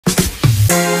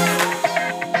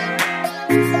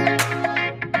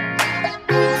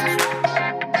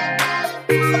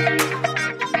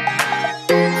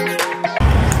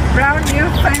Brand new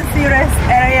fancy rest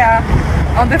area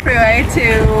on the freeway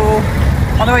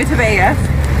on the way to Vegas.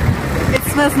 It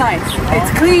smells nice.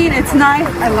 It's clean, it's nice.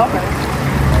 I love it.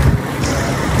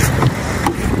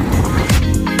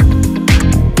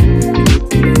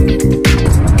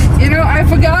 You know, I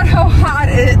forgot how hot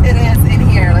it is in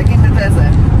here, like in the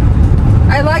desert.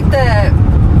 I like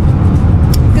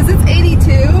because it's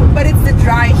 82, but it's the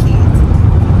dry heat.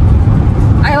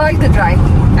 I like the dry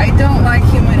heat. I don't like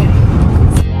humidity.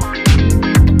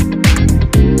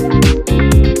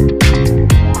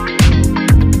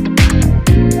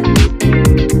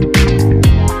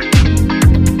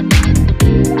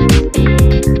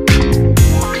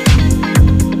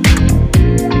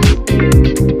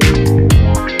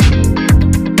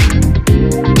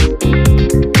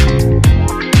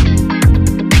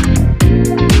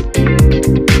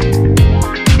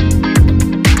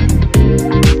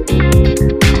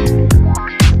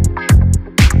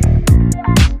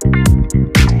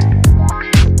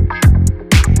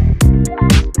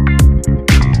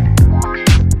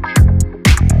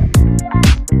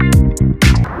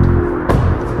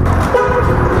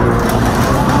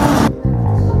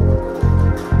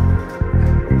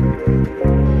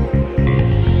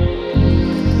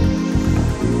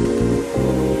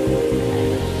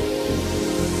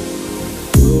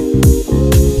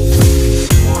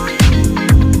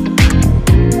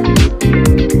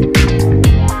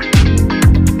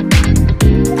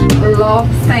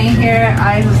 Staying here,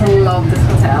 I just love this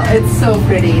hotel. It's so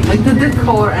pretty, like the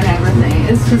decor and everything.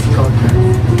 It's just gorgeous.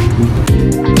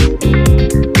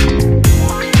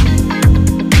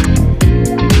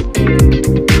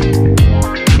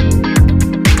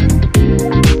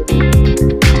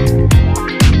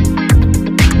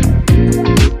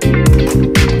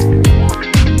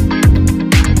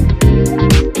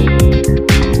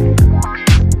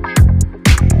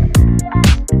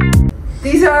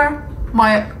 These are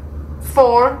my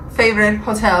 4 favorite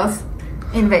hotels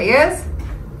in Vegas: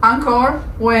 Encore,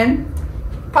 Wynn,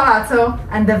 Palazzo,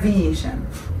 and the Venetian.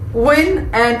 Wynn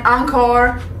and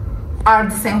Encore are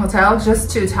the same hotel,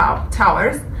 just 2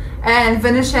 towers. And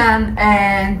Venetian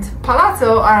and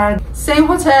Palazzo are same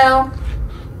hotel,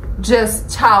 just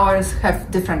towers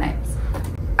have different names.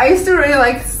 I used to really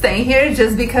like staying here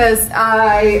just because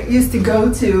I used to go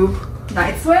to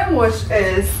Night Swim, which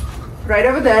is right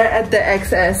over there at the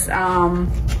XS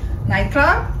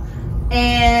nightclub,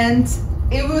 and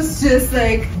it was just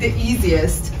like the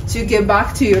easiest to get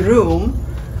back to your room,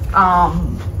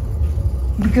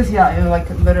 because yeah, you like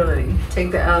literally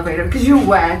take the elevator because you're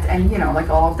wet and you know, like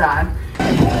all of that.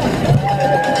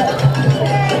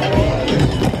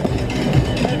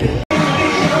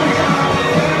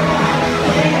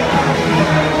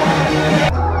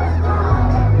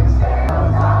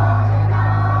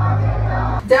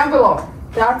 Down below,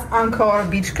 that's Encore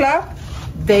Beach Club,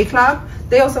 day club.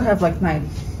 They also have like night,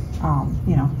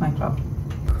 you know, nightclub.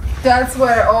 That's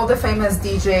where all the famous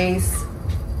DJs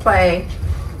play.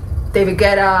 David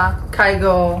Guetta,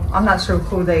 Kygo. I'm not sure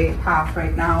who they have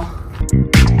right now.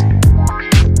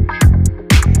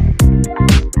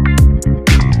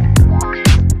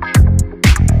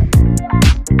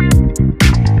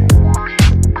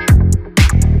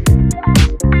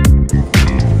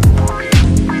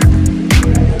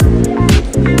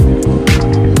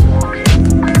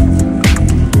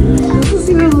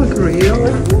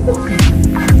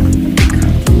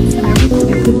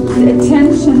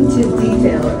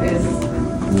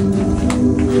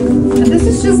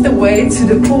 Just the way to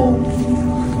the pool.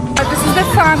 This is the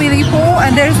family pool,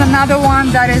 and there's another one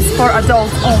that is for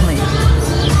adults only.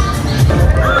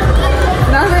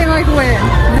 Nothing like Wynn.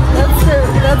 That's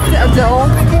the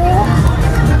adult pool.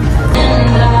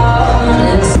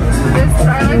 This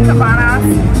are like cabanas.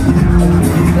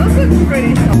 Those look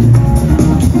pretty.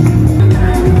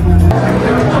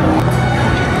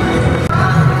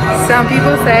 Some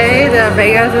people say that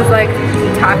Vegas is like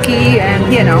tacky,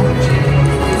 and you know,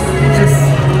 just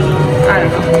I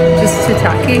don't know, just too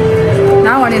tacky.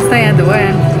 Now when you stay in the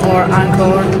Wynn or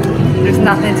Encore, there's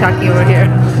nothing tacky over here,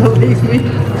 believe me.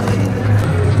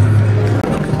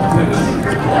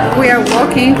 We are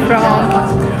walking from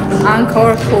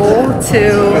Encore pool to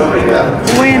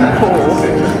Wynn pool.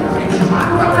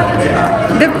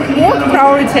 The walk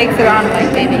probably takes around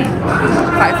like maybe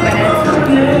 5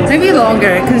 minutes, maybe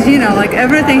longer, because you know, like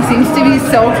everything seems to be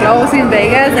so close in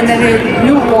Vegas, and then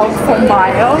you walk for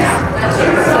miles.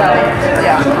 So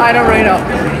yeah, I don't really know.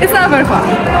 It's not very fun.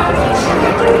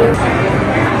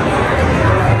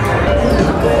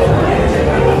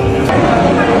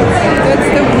 That's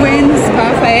the Wynn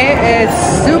stuff.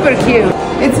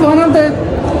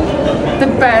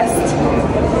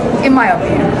 my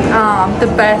opinion, the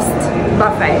best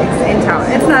buffets in town.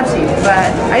 It's not cheap,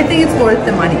 but I think it's worth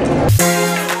the money.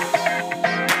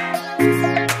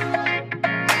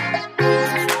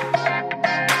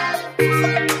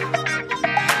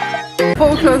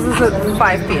 Pool closes at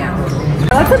 5 p.m.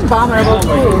 That's a bummer about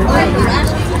pool.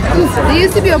 They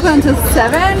used to be open until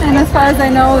 7, and as far as I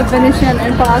know, Venetian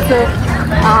and Palazzo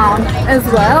as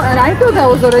well. And I thought that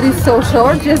was already so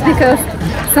short, just because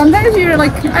sometimes you're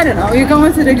like, I don't know, you're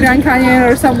going to the Grand Canyon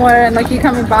or somewhere, and like you're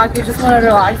coming back, you just want to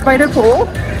relax by the pool.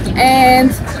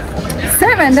 And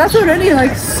 7, that's already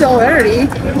like so early.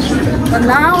 But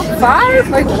now 5,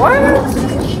 like what?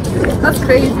 That's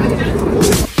crazy.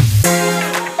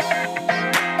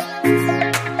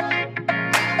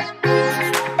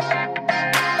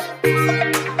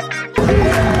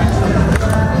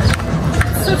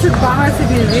 Such a bummer to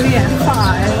be leaving at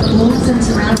 5. Malls and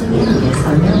surrounding areas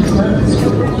are now closed.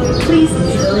 Please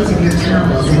dispose of your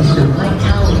towels into the white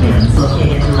towel bins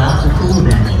located throughout the pool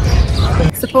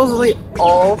deck. Supposedly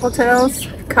all hotels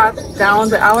cut down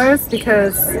the hours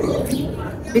because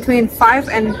between 5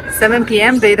 and 7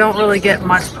 p.m. they don't really get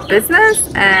much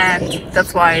business, and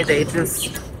that's why they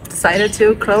just decided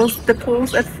to close the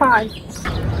pools at 5.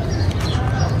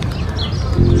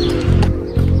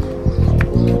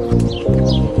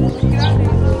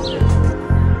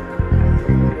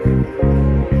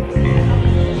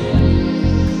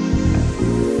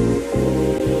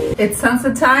 It's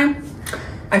sunset time.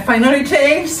 I finally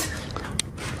changed.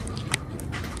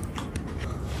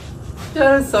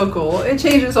 That is so cool. It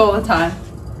changes all the time.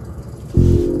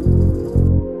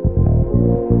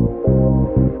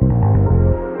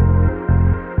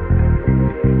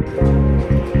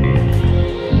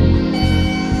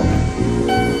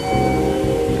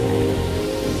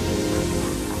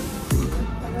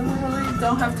 I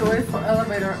don't have to wait for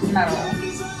elevator at all.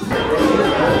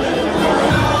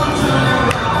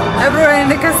 Everywhere in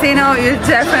the casino, you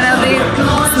definitely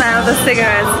smell the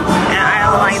cigarettes, and I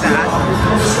don't like that.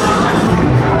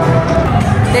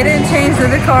 They didn't change the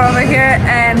decor over here,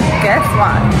 and guess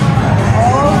what?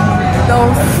 All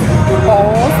those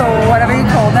bowls, or whatever you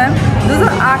call them, those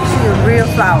are actually real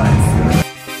flowers.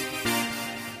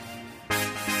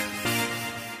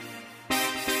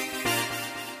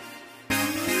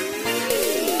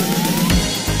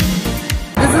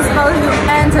 This is how you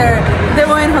enter the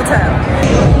Wynn Hotel.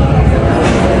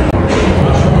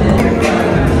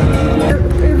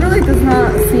 It really does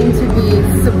not seem to be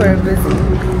super busy,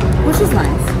 which is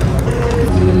nice.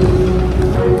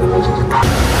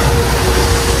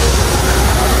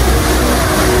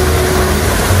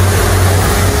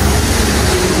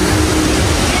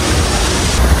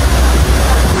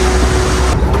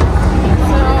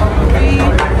 So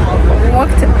we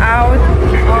walked out of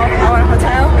our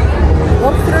hotel,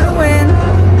 walked through the Wynn,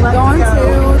 going to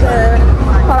the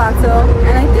Palazzo,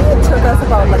 and I think it took us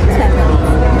about like 10 minutes.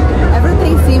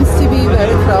 Everything seems to be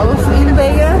very close in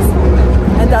Vegas,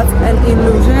 and that's an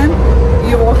illusion.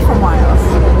 You walk for miles.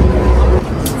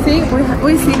 See,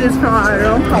 we see this from our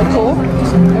room, how cool.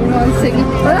 Everyone's singing.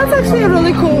 But that's actually a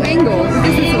really cool angle.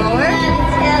 This is lower.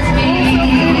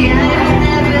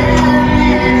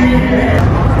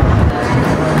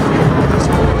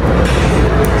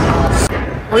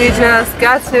 We just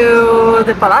got to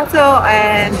the Palazzo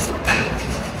and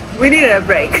we needed a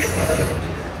break.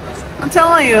 I'm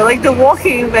telling you, like the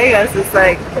walking in Vegas is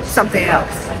like something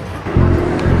else.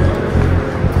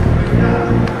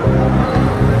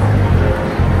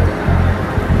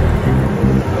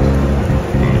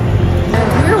 And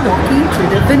we're walking to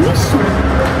the Venetian.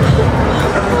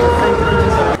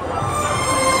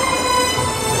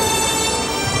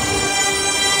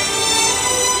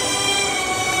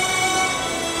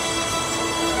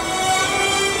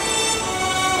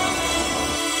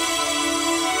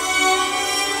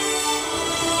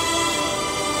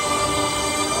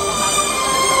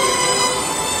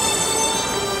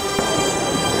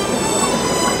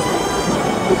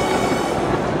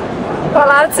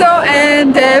 Palazzo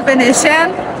and the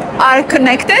Venetian are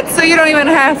connected, so you don't even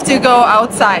have to go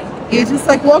outside. You're just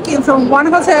like walking from one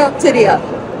hotel to the other.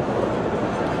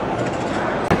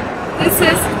 This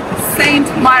is St.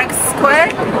 Mark's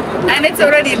Square, and it's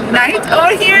already night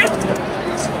over here.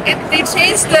 They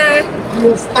changed the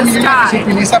sky.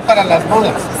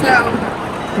 So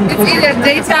it's either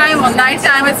daytime or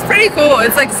nighttime. It's pretty cool.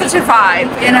 It's like such a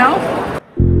vibe, you know?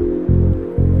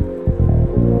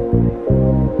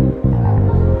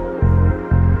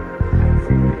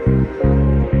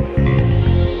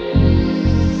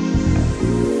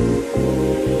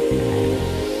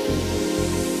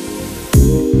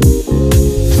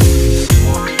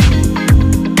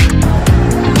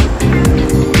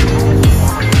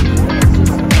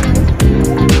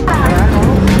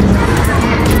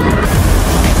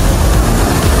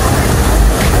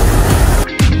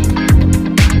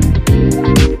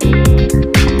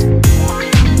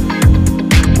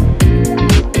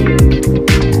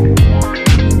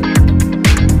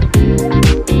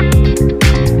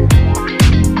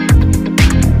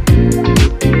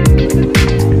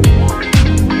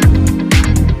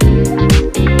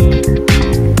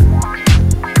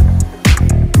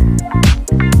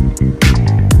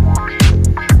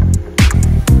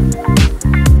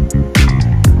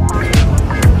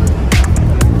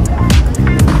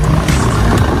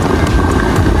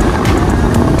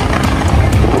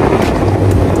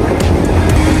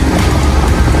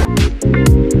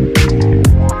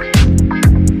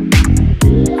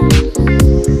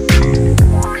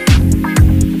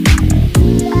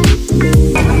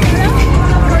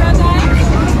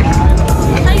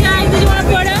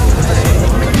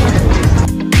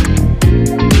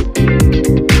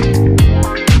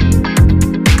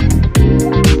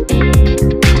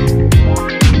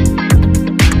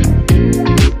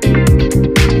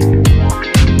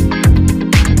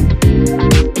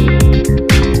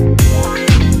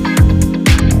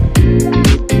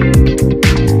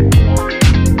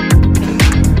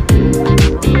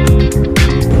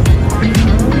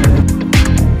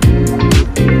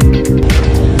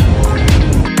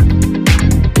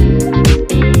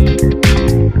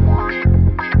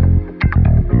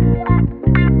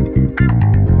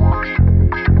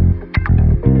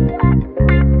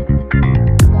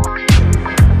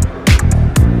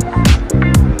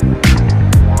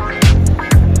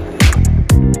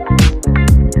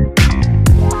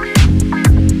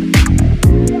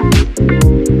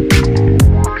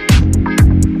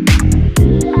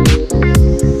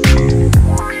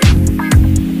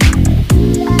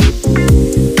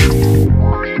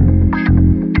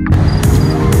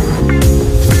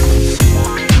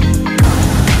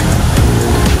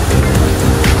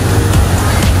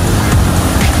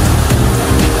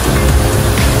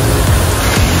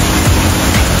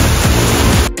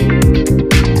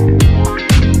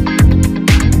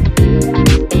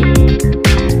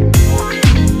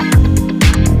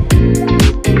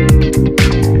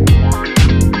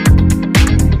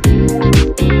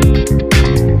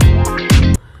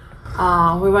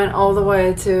 went all the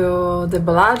way to the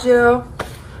Bellagio.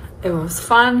 It was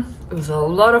fun. It was a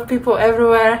lot of people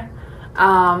everywhere.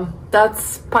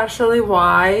 That's partially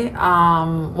why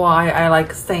I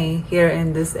like staying here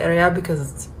in this area,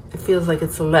 because it feels like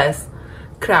it's less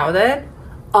crowded.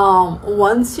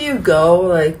 Once you go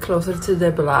like closer to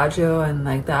the Bellagio and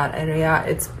like that area,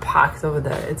 it's packed over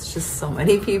there. It's just so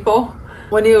many people.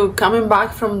 When you're coming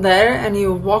back from there and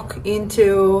you walk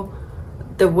into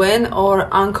the Wynn or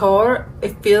Encore,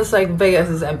 it feels like Vegas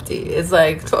is empty. It's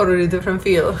like totally different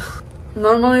feel.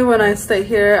 Normally when I stay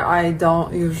here, I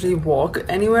don't usually walk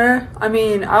anywhere. I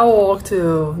mean, I'll walk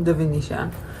to the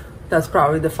Venetian. That's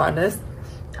probably the farthest.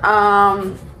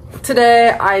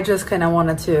 Today I just kind of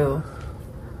wanted to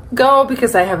go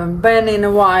because I haven't been in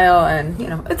a while, and you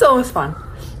know, it's always fun,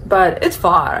 but it's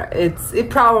far. It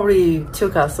probably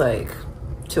took us like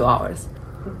 2 hours.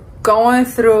 Going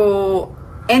through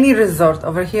any resort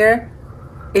over here,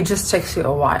 it just takes you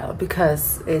a while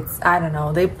because it's, I don't know,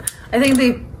 I think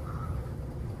they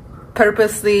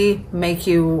purposely make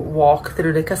you walk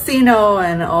through the casino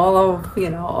and all of, you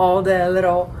know, all the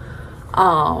little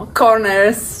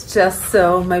corners just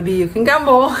so maybe you can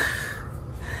gamble.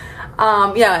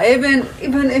 Yeah,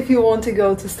 even if you want to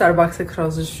go to Starbucks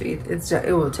across the street,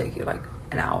 it will take you like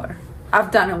an hour.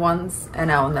 I've done it once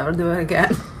and I will never do it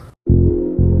again.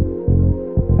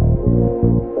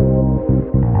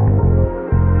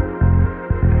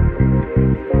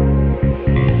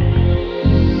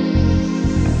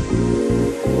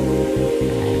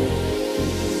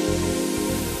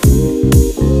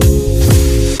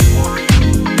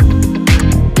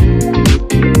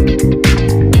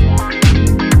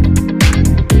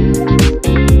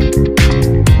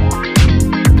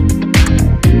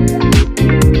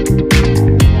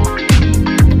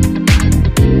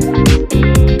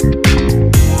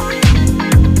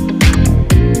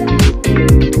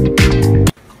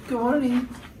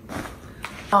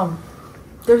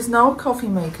 There's no coffee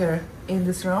maker in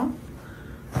this room,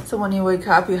 so when you wake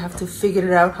up you have to figure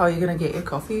it out how you're gonna get your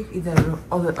coffee, either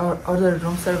order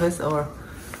room service or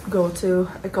go to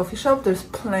a coffee shop. There's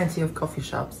plenty of coffee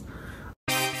shops.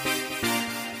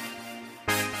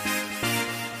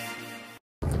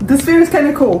 This view is kind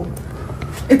of cool.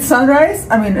 It's sunrise,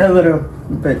 I mean a little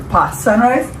bit past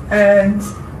sunrise, and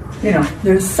you know,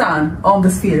 there's sun on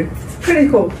the sphere. It's pretty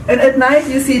cool. And at night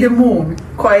you see the moon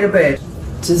quite a bit.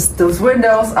 Just those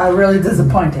windows are really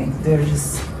disappointing. They're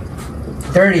just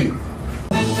dirty.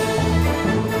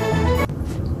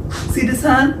 See the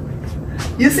sun?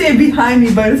 You see it behind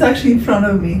me, but it's actually in front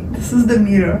of me. This is the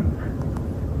mirror.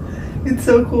 It's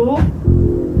so cool.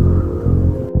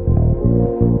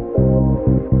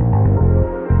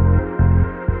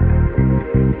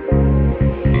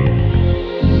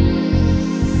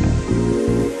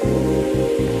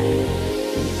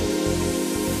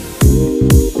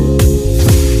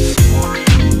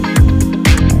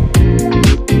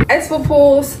 As for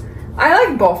pools, I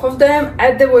like both of them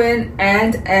at the Wynn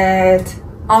and at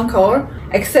Encore,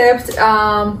 except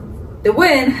the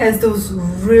Wynn has those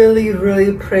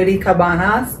really pretty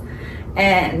cabanas,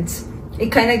 and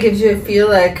it kind of gives you a feel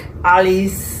like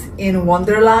Alice in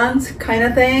Wonderland kind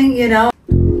of thing, you know.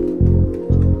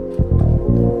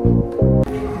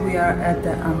 We are at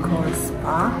the Encore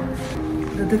Spa.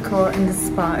 The decor in the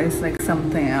spa is like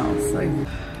something else. Like,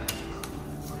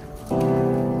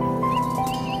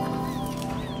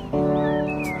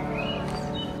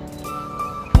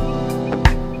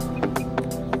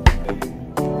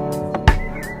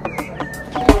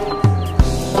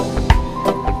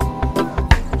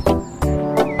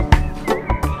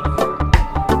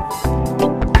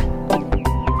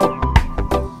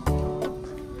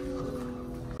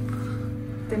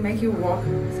 they make you walk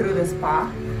through the spa,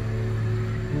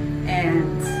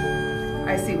 and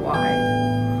I see why.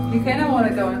 You kind of want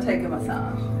to go and take a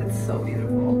massage. It's so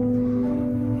beautiful.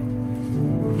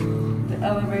 The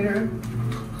elevator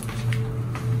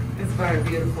is very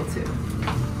beautiful too.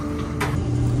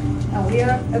 And we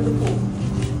are at the pool.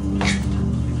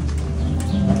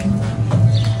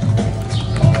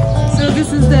 So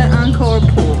this is the Encore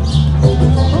pool.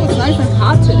 Oh, it's nice and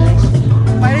hot today.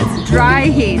 But it's dry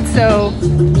heat, so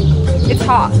it's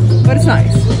hot, but it's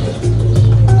nice.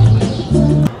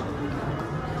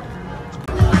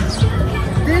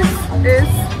 This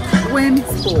is Wynn's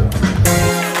pool.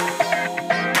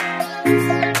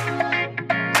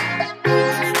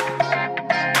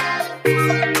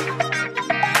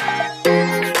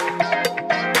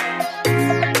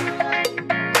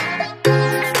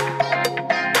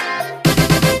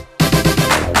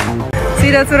 See,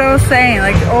 that's what I was saying,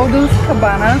 like all those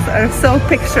cabanas are so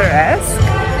picturesque.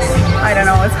 I don't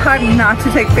know, it's hard not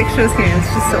to take pictures here.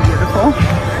 It's just so beautiful.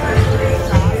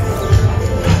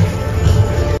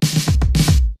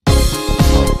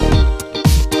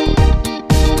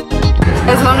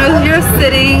 As long as you're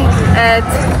sitting at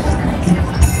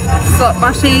slot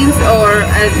machines or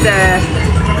at the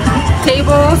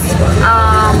tables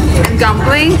and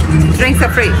gambling, drinks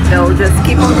are free. They'll just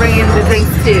keep on bringing the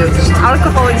drinks too.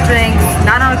 Alcoholic drinks,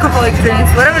 non-alcoholic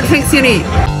drinks, whatever drinks you need.